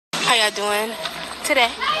How y'all doing today?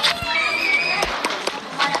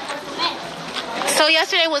 So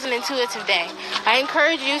yesterday was an intuitive day. I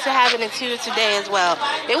encourage you to have an intuitive day as well.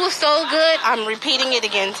 It was so good, I'm repeating it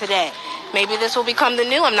again today. Maybe this will become the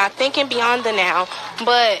new. I'm not thinking beyond the now.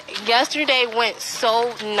 But yesterday went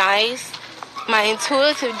so nice. My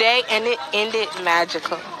intuitive day, and it ended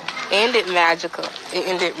magical. Let me just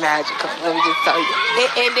tell you. It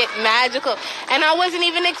ended magical. And I wasn't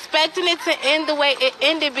even expecting it to end the way it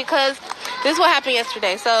ended, because this is what happened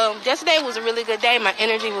yesterday. So yesterday was a really good day. My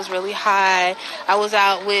energy was really high. I was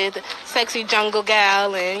out with sexy jungle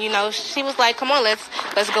gal, and she was like, come on,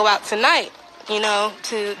 let's go out tonight,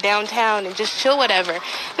 to downtown and just chill, whatever. And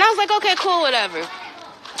I was like, okay, cool, whatever.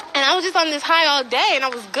 And I was just on this high all day, and I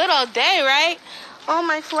was good all day, right? Oh,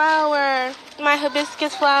 my flower, my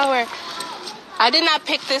hibiscus flower. I did not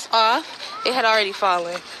pick this off. It had already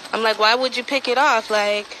fallen. I'm like, why would you pick it off?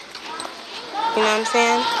 Like, you know what I'm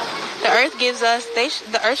saying? The earth gives us,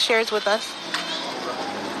 the earth shares with us.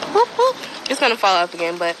 Whoop, whoop. It's going to fall off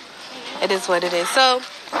again, but it is what it is. So,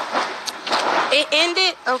 it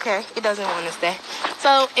ended, okay, it doesn't want to stay.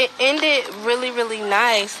 So, it ended really, really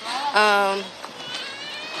nice.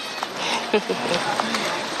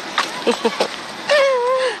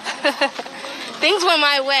 Things went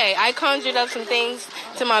my way. I conjured up some things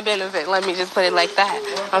to my benefit. Let me just put it like that.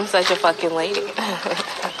 I'm such a fucking lady.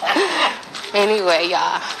 Anyway,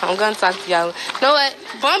 y'all, I'm gonna talk to y'all. You know what?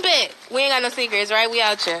 Bump it. We ain't got no secrets, right? We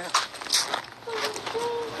out here.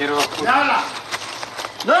 Oh,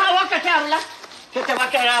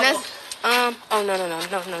 no.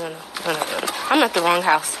 I'm at the wrong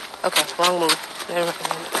house. Okay, wrong move.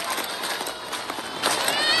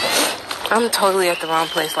 I'm totally at the wrong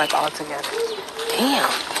place, like, altogether. Damn,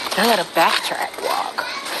 I gotta backtrack walk.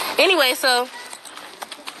 Anyway, so,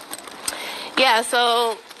 yeah,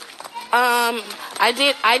 so, I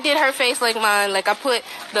did her face like mine. Like, I put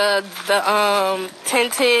the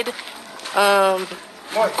tinted,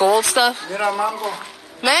 gold stuff.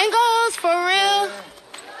 Mangoes, for real?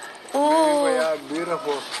 Ooh. They are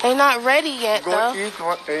beautiful. They're not ready yet, though. They're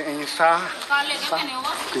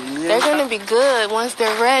gonna be good once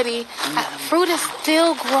they're ready. Fruit is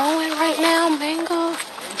still growing right now. Mango.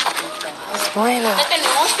 It's bueno.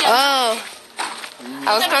 Oh,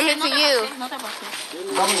 I was coming to you.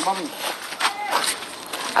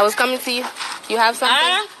 I was coming to you. You have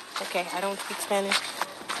something? Okay, I don't speak Spanish.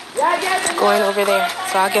 Going over there,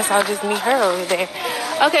 so I guess I'll just meet her over there.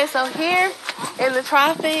 Okay, so here in the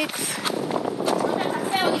tropics,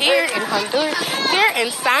 here in Honduras, here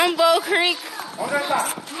in Sambo Creek.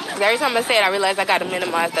 Every time I say it, I realize I gotta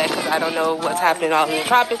minimize that, because I don't know what's happening all in the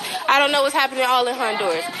tropics. I don't know what's happening all in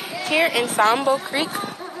Honduras. Here in Sambo Creek,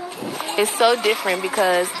 it's so different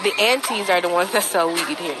because the aunties are the ones that sell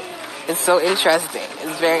weed here. It's so interesting.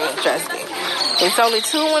 It's very interesting. It's only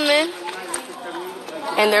 2 women,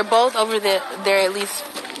 and they're both over they're at least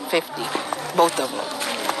 50, both of them.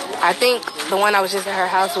 I think the one I was just at her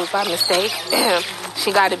house was by mistake.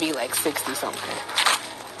 She got to be like 60 something.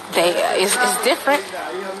 It's different.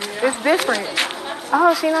 It's different.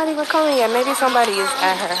 Oh, she's not even coming yet. Maybe somebody is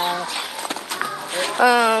at her house.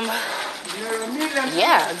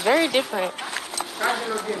 Yeah, it's very different.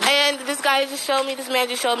 And this man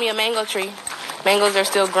just showed me a mango tree. Mangoes are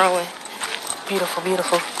still growing. Beautiful,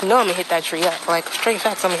 beautiful. You know I'm gonna hit that tree up. Like, straight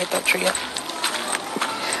facts, I'm gonna hit that tree up.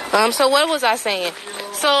 So what was I saying?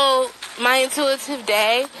 So, my intuitive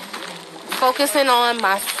day, focusing on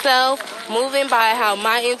myself, moving by how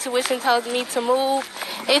my intuition tells me to move.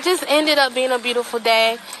 It just ended up being a beautiful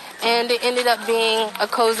day, and it ended up being a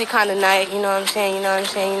cozy kind of night. You know what I'm saying?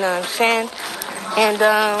 And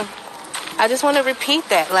I just want to repeat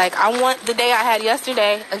that. Like, I want the day I had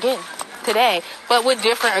yesterday again today, but with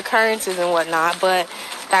different occurrences and whatnot. But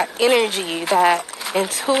that energy, that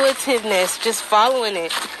intuitiveness, just following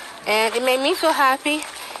it, and it made me feel happy.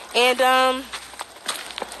 And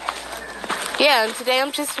yeah, and today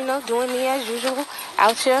I'm just, doing me as usual,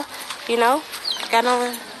 out here, got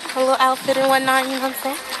on a little outfit and whatnot, you know what I'm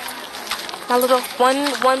saying? My little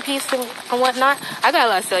one piece and whatnot. I got a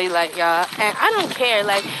lot of cellulite, y'all, and I don't care.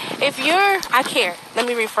 Like, I care. Let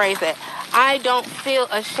me rephrase that. I don't feel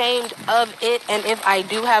ashamed of it, and if I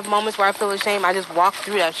do have moments where I feel ashamed, I just walk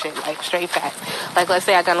through that shit, like, straight facts. Like, let's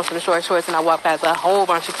say I got on some short shorts and I walk past a whole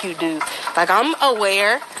bunch of cute dudes. Like, I'm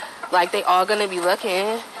aware, like, they all gonna be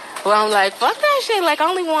looking. Well, I'm like, fuck that shit. Like, I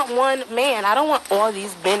only want one man. I don't want all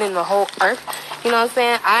these men in the whole earth. You know what I'm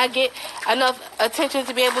saying? I get enough attention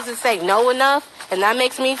to be able to say no enough, and that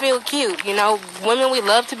makes me feel cute. Women, we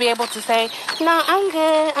love to be able to say, I'm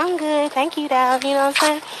good, thank you, though. You know what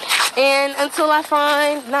I'm saying? And until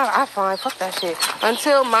fuck that shit.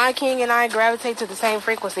 Until my king and I gravitate to the same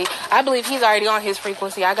frequency. I believe he's already on his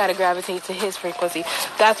frequency. I gotta gravitate to his frequency.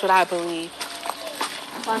 That's what I believe.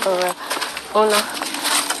 For real. Oh no.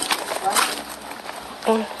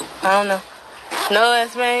 I don't know. No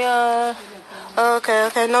Espanol.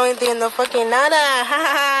 Okay. No entiendo fucking nada.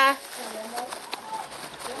 Ha.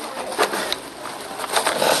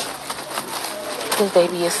 This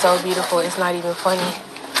baby is so beautiful. It's not even funny.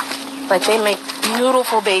 Like, they make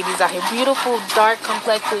beautiful babies out here. Beautiful, dark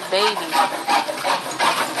complected babies.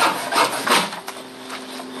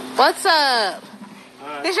 What's up?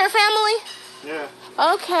 This your family? Yeah.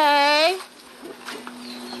 Okay.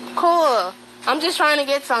 Cool. I'm just trying to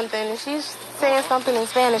get something. And she's saying something in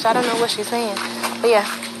Spanish. I don't know what she's saying. But yeah.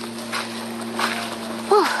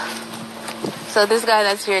 Whew. So this guy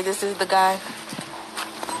that's here, this is the guy.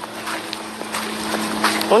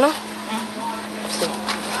 Uno?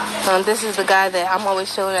 This is the guy that I'm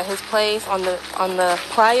always chilling at his place on the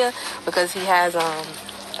playa because he has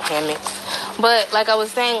hammocks. But like I was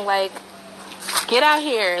saying, like, get out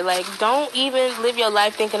here. Like, don't even live your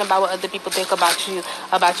life thinking about what other people think about you,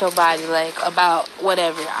 about your body, like, about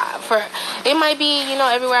whatever. It might be,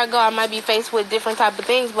 everywhere I go, I might be faced with different type of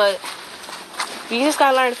things, but you just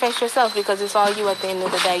gotta learn to face yourself because it's all you at the end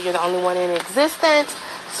of the day. You're the only one in existence.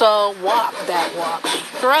 So walk that walk.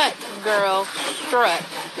 Strut, girl. Strut.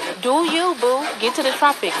 Do you, boo. Get to the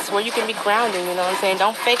tropics where you can be grounded, you know what I'm saying?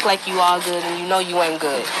 Don't fake like you all good and you know you ain't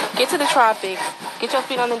good. Get to the tropics. Get your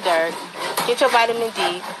feet on the dirt. Get your vitamin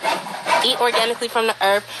D. Eat organically from the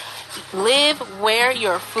earth. Live where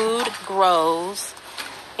your food grows.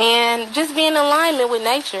 And just be in alignment with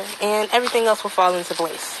nature. And everything else will fall into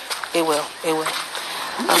place. It will.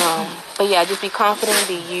 But yeah, just be confident.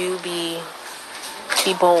 Be you. Be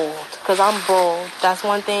bold. Because I'm bold. That's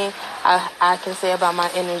one thing I can say about my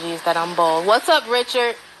energy is that I'm bold. What's up,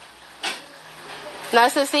 Richard?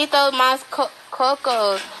 Necesito más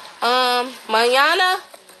cocos. Mañana?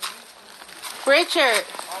 Richard.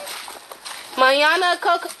 Mañana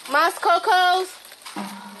más cocos?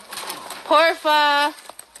 Porfa.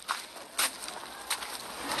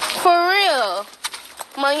 For real.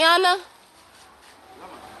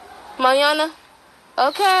 Mañana?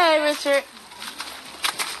 Okay, Richard.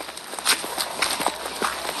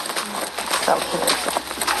 So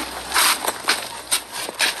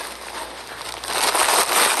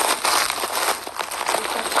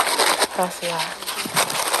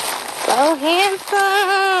handsome.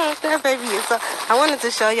 That baby is so... I wanted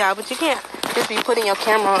to show y'all, but you can't just be putting your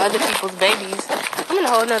camera on other people's babies. I'm in a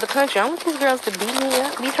whole nother country. I want these girls to beat me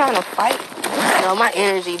up, be trying to fight. My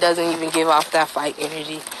energy doesn't even give off that fight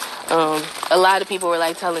energy. A lot of people were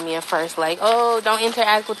like telling me at first, like, oh, don't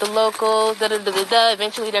interact with the locals,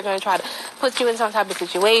 Eventually they're going to try to put you in some type of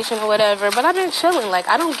situation or whatever. But I've been chilling. Like,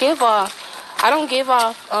 I don't give off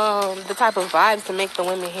the type of vibes to make the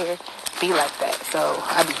women here be like that. So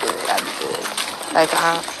I be good. Like,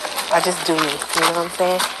 I just do me. You know what I'm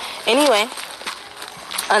saying? Anyway,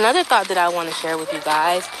 another thought that I want to share with you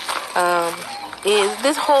guys is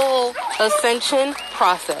this whole ascension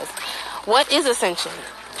process. What is ascension?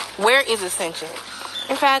 Where is ascension?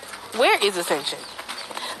 In fact, where is ascension?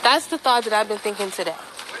 That's the thought that I've been thinking today.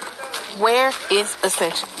 Where is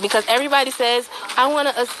ascension? Because everybody says, I want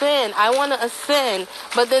to ascend.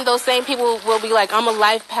 But then those same people will be like, I'm a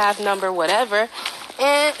life path number, whatever.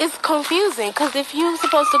 And it's confusing because if you're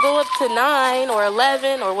supposed to go up to 9 or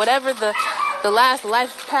 11 or whatever the last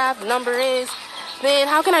life path number is, then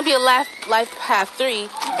how can I be a life path 3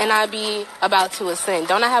 and I be about to ascend?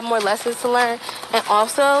 Don't I have more lessons to learn? And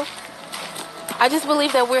also, I just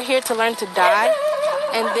believe that we're here to learn to die.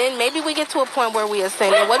 And then maybe we get to a point where we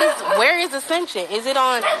ascend. And where is ascension? Is it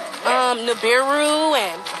on Nibiru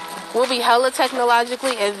and we'll be hella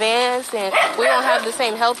technologically advanced and we don't have the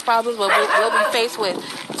same health problems, but we'll be faced with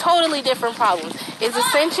totally different problems. Is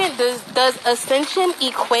ascension, does ascension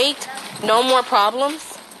equate no more problems?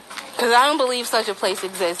 Because I don't believe such a place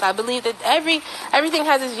exists. I believe that everything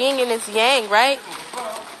has its yin and its yang, right?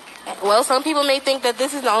 Well, some people may think that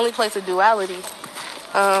this is the only place of duality.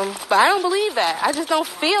 But I don't believe that. I just don't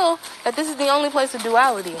feel that this is the only place of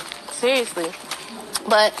duality. Seriously.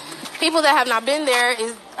 But people that have not been there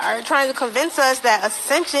are trying to convince us that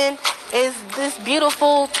ascension is this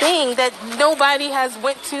beautiful thing that nobody has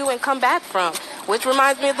went to and come back from. Which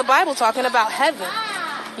reminds me of the Bible talking about heaven.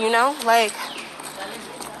 Like,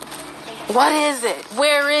 what is it?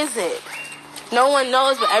 Where is it? No one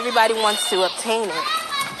knows, but everybody wants to obtain it.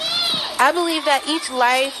 I believe that each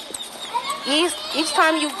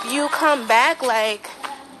time you come back, like,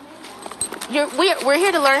 we're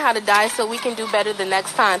here to learn how to die so we can do better the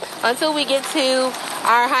next time. Until we get to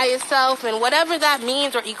our highest self, and whatever that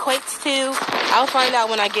means or equates to, I'll find out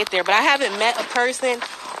when I get there. But I haven't met a person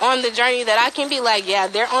on the journey that I can be like, yeah,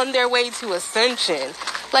 they're on their way to ascension.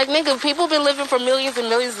 Like, nigga, people been living for millions and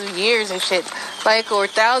millions of years and shit, like, or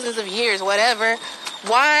thousands of years, whatever.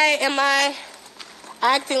 Why am I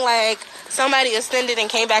acting like somebody ascended and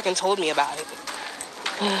came back and told me about it?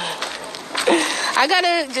 I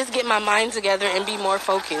gotta just get my mind together and be more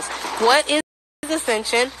focused. What is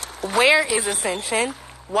ascension? Where is ascension?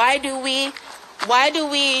 Why do we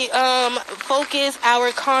focus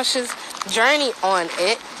our conscious journey on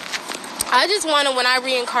it? I just want to, when I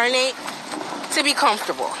reincarnate, to be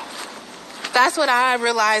comfortable. That's what I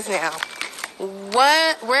realize now.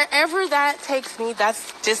 Wherever that takes me,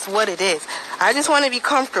 that's just what it is. I just want to be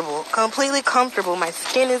comfortable, completely comfortable. My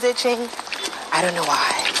skin is itching. I don't know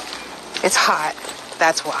why. It's hot.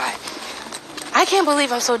 That's why. I can't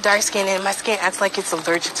believe I'm so dark-skinned and my skin acts like it's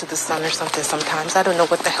allergic to the sun or something sometimes. I don't know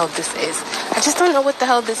what the hell this is. I just don't know what the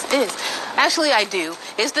hell this is. Actually, I do.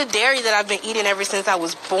 It's the dairy that I've been eating ever since I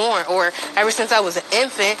was born, or ever since I was an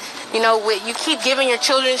infant. You know, you keep giving your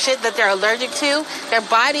children shit that they're allergic to, their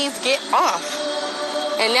bodies get off.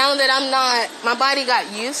 And now that I'm not, my body got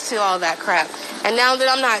used to all that crap. And now that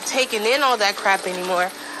I'm not taking in all that crap anymore,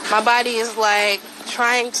 my body is like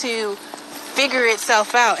trying to figure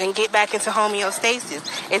itself out and get back into homeostasis.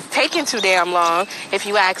 It's taken too damn long, if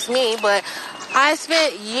you ask me, but I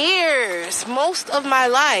spent years, most of my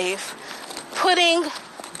life, putting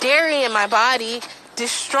dairy in my body,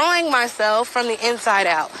 destroying myself from the inside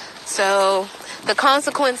out. So the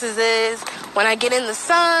consequences is when I get in the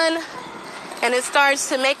sun and it starts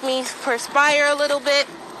to make me perspire a little bit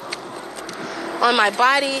on my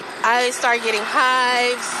body, I start getting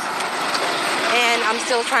hives. And I'm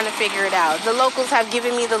still trying to figure it out. The locals have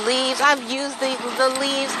given me the leaves. I've used the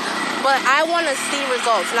leaves, but I want to see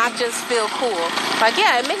results, not just feel cool. Like,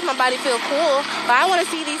 yeah, it makes my body feel cool, but I want to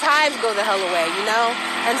see these hives go the hell away, you know,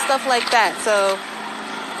 and stuff like that. So,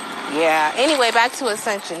 yeah. Anyway, back to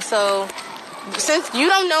ascension. So, since you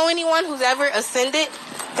don't know anyone who's ever ascended,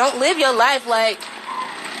 don't live your life like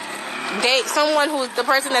someone who's the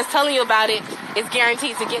person that's telling you about it is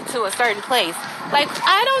guaranteed to get to a certain place. Like,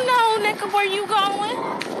 I don't know, nigga, where you going?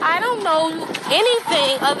 I don't know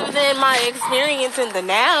anything other than my experience in the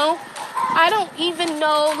now. I don't even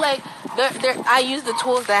know, like, I use the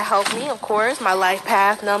tools that help me, of course. My life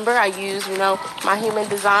path number. I use, my human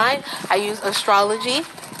design. I use astrology.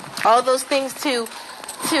 All those things to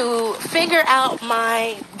figure out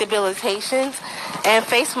my debilitations and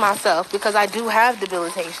face myself, because I do have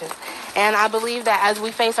debilitations. And I believe that as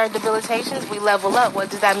we face our debilitations, we level up. What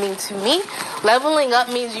does that mean to me? Leveling up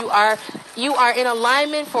means you are in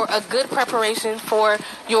alignment for a good preparation for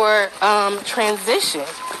your transition.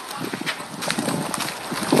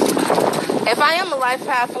 If I am a life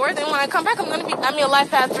path 4, then when I come back, I'm a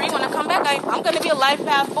life path 3. When I come back, I'm going to be a life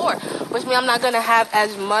path 4, which means I'm not going to have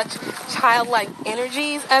as much childlike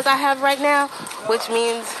energies as I have right now, which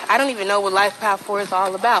means I don't even know what life path 4 is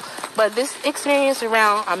all about. But this experience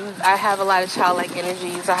around, I have a lot of childlike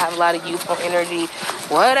energies. I have a lot of youthful energy,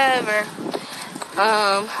 whatever.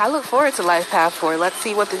 I look forward to life path 4. Let's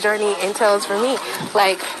see what the journey entails for me.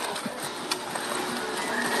 Like,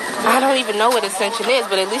 I don't even know what ascension is,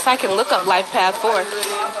 but at least I can look up life path 4.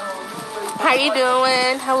 How you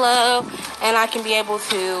doing? Hello. And I can be able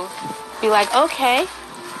to be like, okay,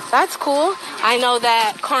 that's cool. I know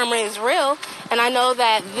that karma is real. And I know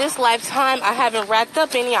that this lifetime, I haven't racked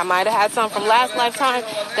up any. I might have had some from last lifetime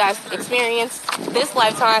that's experienced this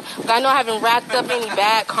lifetime. But I know I haven't racked up any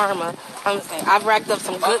bad karma. I've racked up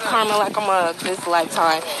some good karma like a mug this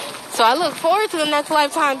lifetime. So I look forward to the next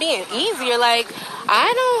lifetime being easier. Like,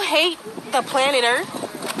 I don't hate the planet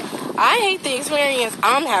Earth. I hate the experience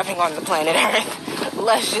I'm having on the planet Earth.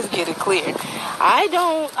 Let's just get it clear. I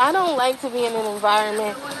don't like to be in an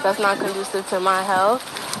environment that's not conducive to my health.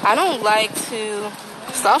 I don't like to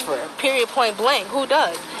suffer, period, point blank. Who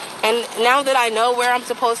does? And now that I know where I'm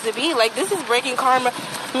supposed to be, like, this is breaking karma.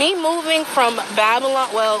 Me moving from Babylon,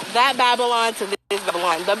 well, that Babylon to this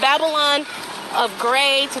Babylon. The Babylon of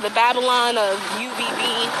gray to the Babylon of UVB.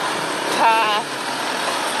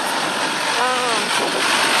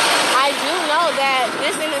 I do know that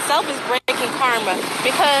this in itself is breaking karma,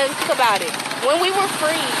 because think about it. When we were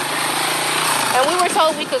free and we were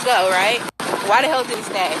told we could go, right? Why the hell did we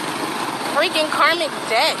stay? Freaking karmic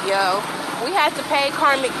debt, yo. We had to pay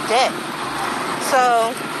karmic debt.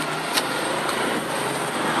 So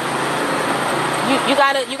you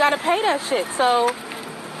gotta pay that shit. So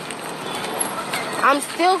I'm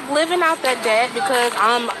still living out that debt because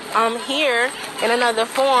I'm here in another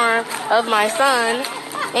form of my son.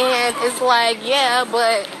 And it's like, yeah,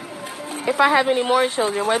 but if I have any more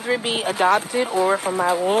children, whether it be adopted or from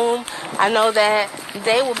my womb, I know that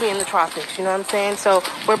they will be in the tropics, you know what I'm saying? So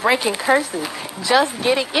we're breaking curses. Just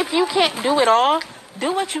getting, if you can't do it all,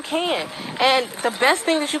 do what you can. And the best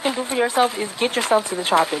thing that you can do for yourself is get yourself to the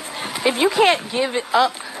tropics. If you can't give it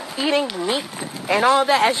up eating meat and all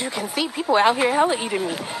that, as you can see, people out here hella eating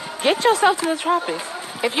meat. Get yourself to the tropics.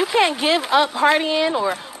 If you can't give up partying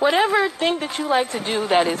or whatever thing that you like to do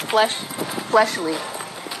that is fleshly,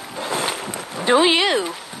 do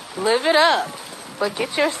you. Live it up. But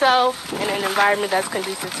get yourself in an environment that's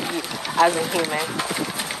conducive to you as a human.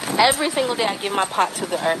 Every single day I give my pot to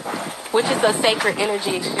the earth, which is a sacred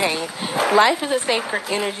energy exchange. Life is a sacred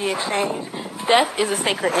energy exchange. Death is a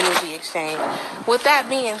sacred energy exchange. With that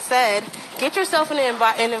being said, get yourself in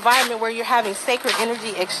an environment where you're having sacred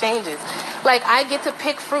energy exchanges. Like, I get to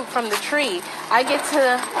pick fruit from the tree. I get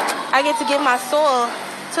to give my soul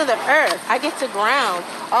to the earth. I get to ground.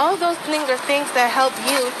 All those things are things that help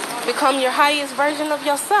you become your highest version of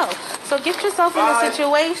yourself. So get yourself in a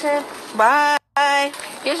situation. Bye.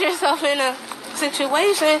 Get yourself in a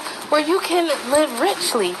situation where you can live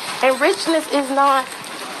richly. And richness is not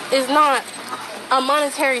a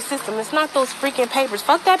monetary system. It's not those freaking papers.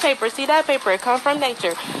 Fuck that paper. See that paper? It comes from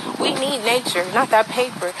nature. We need nature, not that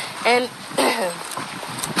paper. And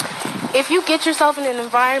if you get yourself in an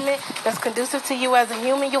environment that's conducive to you as a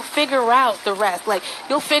human, you'll figure out the rest. Like,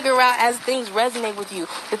 you'll figure out as things resonate with you,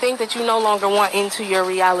 the things that you no longer want into your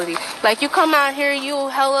reality. Like, you come out here, you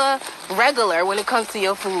hella regular when it comes to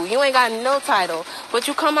your food. You ain't got no title. But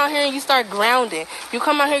you come out here and you start grounding. You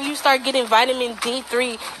come out here, you start getting vitamin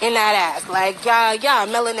D3 in that ass. Like, yeah,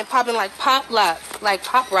 melanin popping like pop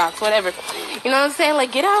rocks, whatever. You know what I'm saying?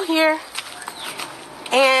 Like, get out here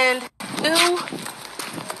and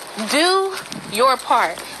do your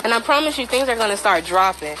part. And I promise you, things are going to start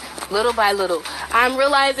dropping little by little. I'm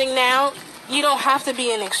realizing now, you don't have to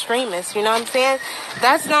be an extremist, you know what I'm saying?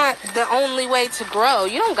 That's not the only way to grow.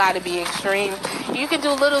 You don't got to be extreme. You can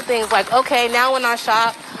do little things like, okay, now when I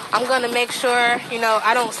shop, I'm going to make sure,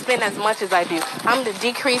 I don't spend as much as I do. I'm going to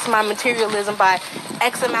decrease my materialism by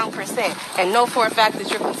X amount %. And know for a fact that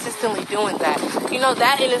you're consistently doing that.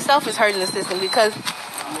 That in itself is hurting the system because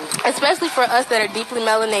especially for us that are deeply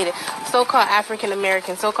melanated, so-called African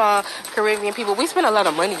American, so-called Caribbean people, we spend a lot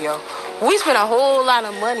of money, yo. We spend a whole lot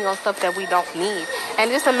of money on stuff that we don't need.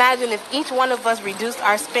 And just imagine if each one of us reduced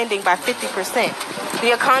our spending by 50%.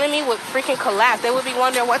 The economy would freaking collapse. They would be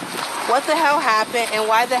wondering what the hell happened and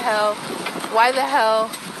why the hell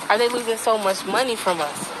are they losing so much money from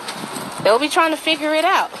us? They'll be trying to figure it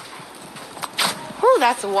out. Whew,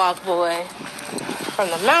 that's a walk, boy. From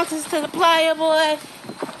the mountains to the playa, boy.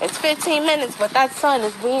 It's 15 minutes, but that sun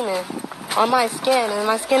is beaming on my skin, and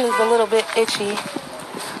my skin is a little bit itchy.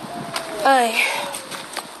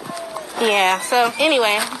 Yeah, so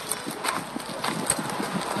anyway,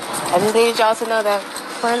 I just needed y'all to know that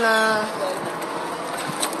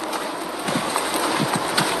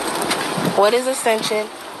what is Ascension?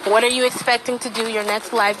 What are you expecting to do your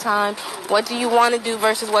next lifetime? What do you want to do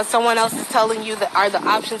versus what someone else is telling you that are the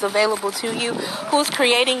options available to you? Who's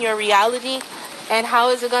creating your reality? And how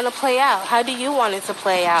is it going to play out? How do you want it to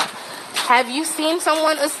play out? Have you seen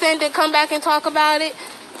someone ascend and come back and talk about it?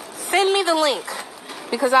 Send me the link.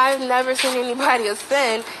 Because I've never seen anybody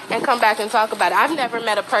ascend and come back and talk about it. I've never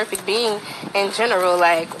met a perfect being in general.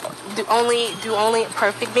 Like, do only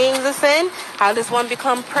perfect beings ascend? How does one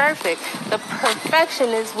become perfect? The perfection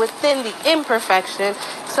is within the imperfection.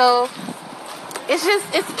 So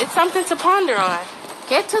it's something to ponder on.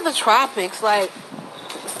 Get to the tropics. Like,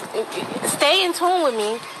 stay in tune with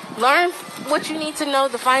me. Learn what you need to know,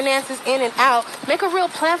 the finances in and out. Make a real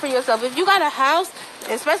plan for yourself. If you got a house,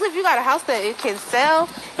 especially if you got a house that it can sell,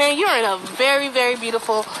 man, you're in a very, very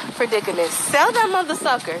beautiful predicament. Sell that mother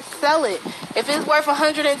sucker. Sell it. If it's worth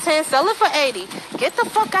 110, sell it for 80. Get the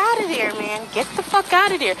fuck out of there, man. Get the fuck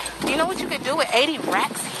out of there. You know what you could do with 80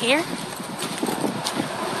 racks here?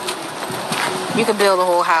 You could build a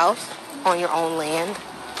whole house on your own land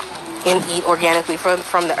and eat organically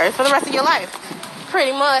from the earth for the rest of your life.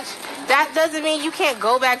 Pretty much. That doesn't mean you can't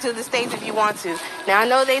go back to the States if you want to. Now, I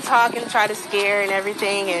know they talk and try to scare and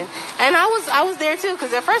everything, and I was there too,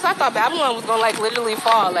 because at first I thought Babylon was going to literally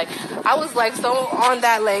fall. Like, I was so on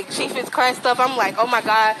that Chief is Christ stuff. I'm like, oh my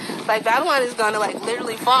God, Babylon is going to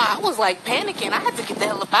literally fall. I was panicking. I had to get the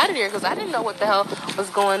hell up out of there because I didn't know what the hell was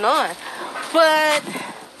going on. But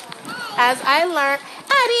as I learned,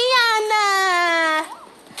 Ariana,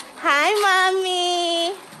 hi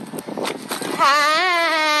mommy, hi.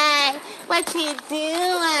 What you doing?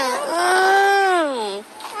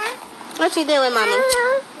 What you doing, Mama?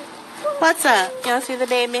 What's up? Y'all see the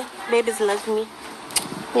baby? Baby's loving me.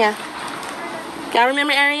 Yeah. Y'all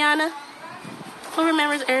remember Ariana? Who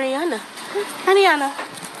remembers Ariana? Ariana.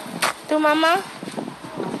 Do Mama?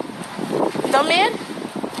 Don't man?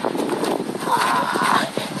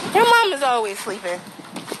 Your mom is always sleeping.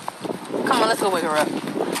 Come on, let's go wake her up.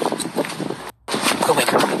 Go wake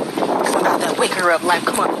her up. Come on, about that. Wake her up. Like,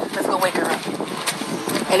 come on, let's go wake her up.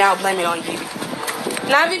 And I'll blame it on you.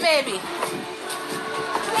 Navi baby.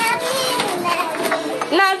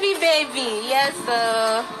 Navi baby. Yes,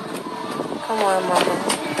 sir. Come on, Mama.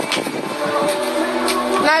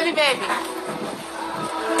 Navi baby.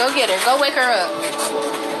 Go get her. Go wake her up.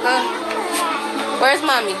 Huh? Where's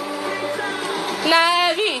Mommy?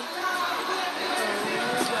 Navi.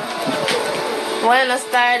 Buenas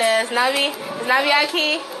tardes. Navi? Is Navi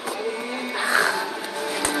aquí?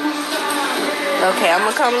 Okay, I'm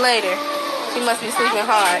gonna come later. She must be sleeping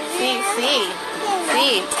hard. See.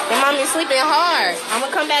 Your mommy's sleeping hard. I'm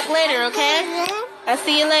gonna come back later, okay? I'll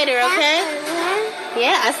see you later, okay?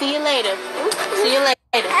 Yeah, I'll see you later. See you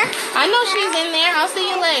later. I know she's in there. I'll see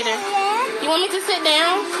you later. You want me to sit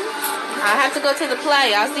down? I have to go to the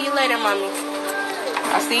play. I'll see you later, Mommy.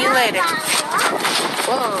 I'll see you later.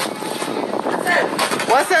 Whoa.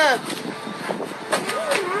 What's up?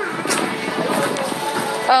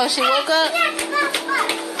 Oh, she woke up?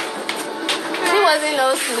 She wasn't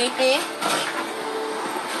no sleeping.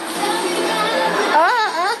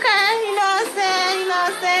 Oh, okay. You know what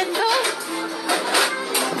I'm saying? Dude.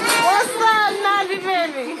 What's up, Navi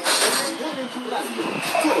baby?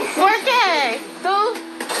 Okay, dude.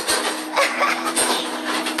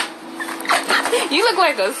 You look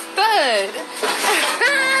like a stud.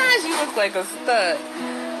 She looks like a stud.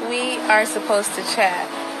 We are supposed to chat.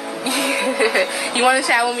 You want to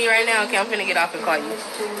chat with me right now? Okay, I'm finna get off and call you.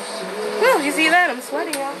 Oh, you see that? I'm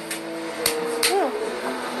sweating, y'all. Oh.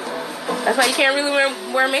 That's why you can't really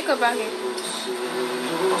wear makeup out here.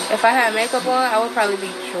 If I had makeup on, I would probably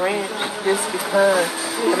be drenched just because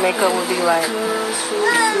the makeup would be like...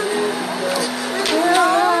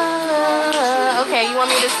 Okay, you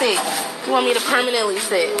want me to sit? You want me to permanently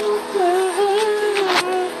sit?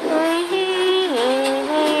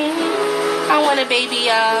 I want a baby,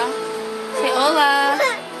 y'all. Say hola.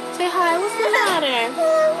 Say hi. What's the matter?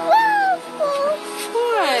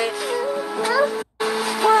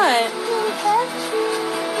 What?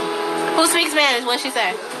 Who speaks Spanish? What'd she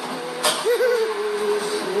say?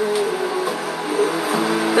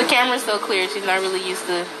 The camera's so clear. She's not really used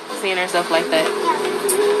to seeing herself like that.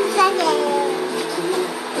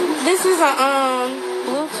 This is a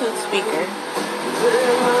Bluetooth speaker.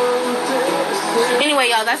 Anyway,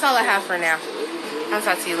 y'all, that's all I have for now. I'll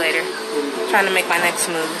talk to you later. Trying to make my next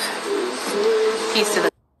move. Peace to the...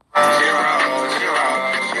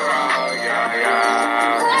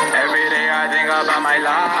 Every day I think about my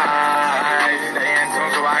life. Stay in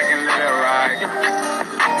tune so I can live it right.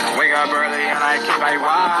 Wake up early and I keep my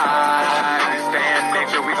watch. Stay in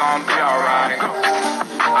nature, we gon' be alright.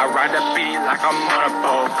 I ride the beat like I'm on a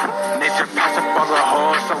boat. Nature pass a bug a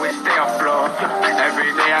hole so we stay afloat.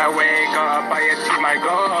 Every day I wake up, I achieve my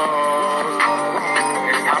goal.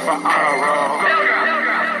 It's time for on a roll.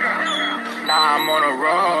 Now I'm on a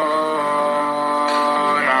roll.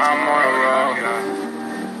 Now I'm on a roll.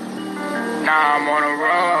 Now I'm on a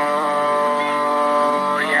roll.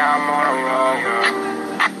 Yeah, I'm on a roll.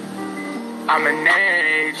 I'm in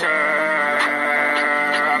nature.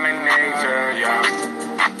 I'm in nature, yeah.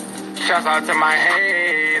 Shouts out to my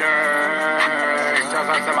haters. Shouts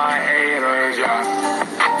out to my haters, yeah.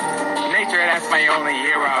 Nature, that's my only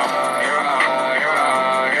hero.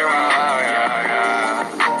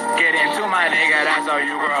 Get into my nigga, that's how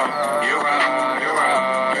you grow.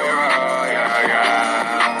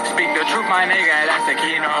 Speak the truth, my nigga, that's the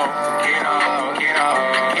keynote.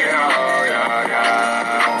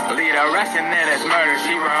 Lead a rest and then it's murder,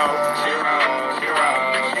 she wrote.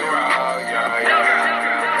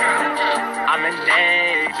 I'm in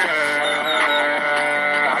nature.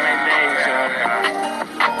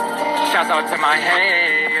 Shouts out to my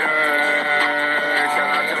haters.